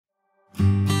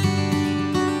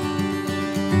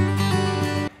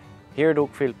Here at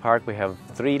Oakfield Park we have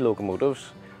 3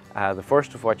 locomotives, the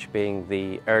first of which being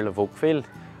the Earl of Oakfield,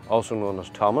 also known as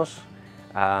Thomas.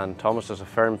 And Thomas is a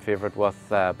firm favourite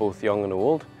with both young and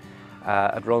old.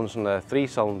 It runs on a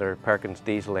 3-cylinder Perkins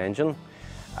diesel engine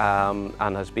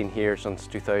and has been here since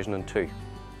 2002.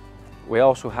 We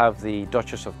also have the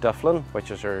Duchess of Dufflin,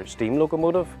 which is our steam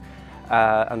locomotive.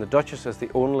 And the Duchess is the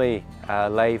only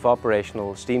live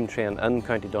operational steam train in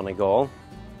County Donegal,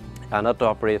 and it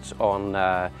operates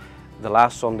on the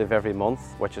last Sunday of every month,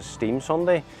 which is Steam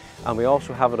Sunday. And we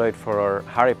also have it out for our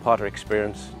Harry Potter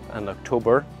experience in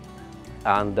October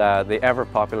and the ever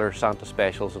popular Santa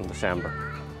specials in December.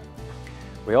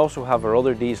 We also have our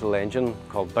other diesel engine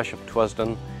called Bishop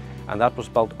Twisden, and that was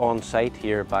built on site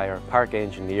here by our park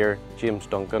engineer James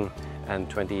Duncan in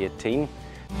 2018.